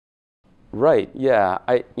Right. Yeah.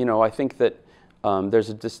 I think that there's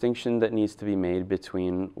a distinction that needs to be made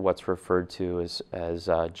between what's referred to as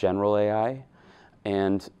general AI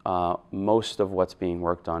and most of what's being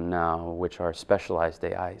worked on now, which are specialized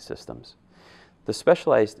AI systems. The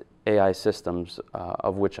specialized AI systems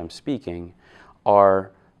of which I'm speaking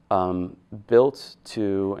are built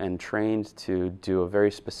to and trained to do a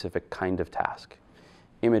very specific kind of task.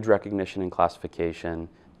 Image recognition and classification,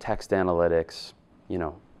 text analytics,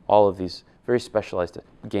 all of these very specialized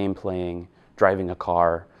game playing, driving a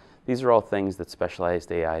car. These are all things that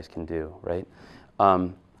specialized AIs can do, right?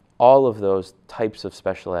 All of those types of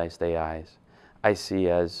specialized AIs I see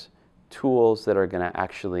as tools that are going to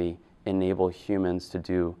actually enable humans to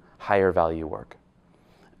do higher value work.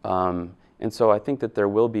 And so I think that there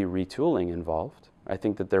will be retooling involved. I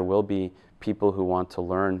think that there will be people who want to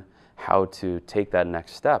learn how to take that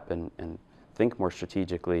next step and think more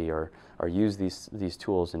strategically or use these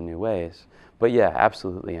tools in new ways. But yeah,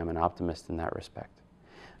 absolutely, I'm an optimist in that respect.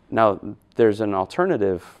 Now, there's an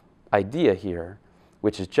alternative idea here,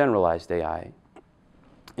 which is generalized AI.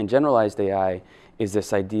 And generalized AI is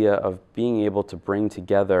this idea of being able to bring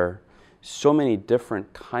together so many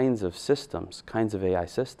different kinds of systems, kinds of AI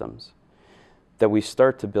systems, that we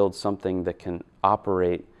start to build something that can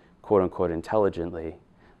operate, quote unquote, intelligently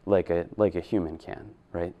like a human can,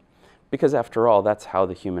 right? Because after all, that's how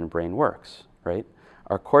the human brain works, right?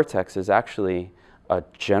 Our cortex is actually a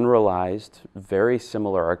generalized, very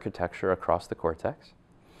similar architecture across the cortex,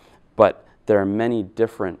 but there are many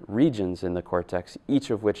different regions in the cortex, each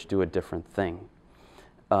of which do a different thing.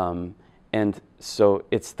 And so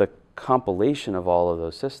it's the compilation of all of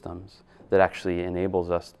those systems that actually enables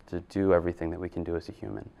us to do everything that we can do as a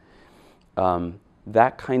human.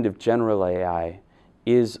 That kind of general AI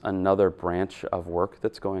is another branch of work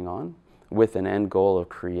that's going on with an end goal of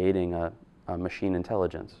creating a machine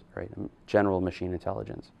intelligence, right? General machine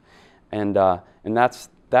intelligence. And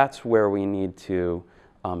that's where we need to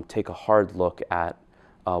take a hard look at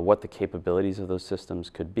what the capabilities of those systems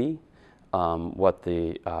could be, what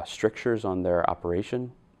the strictures on their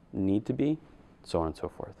operation need to be, so on and so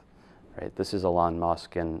forth. Right? This is Elon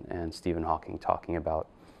Musk and Stephen Hawking talking about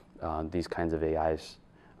these kinds of AIs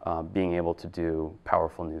being able to do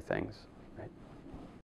powerful new things.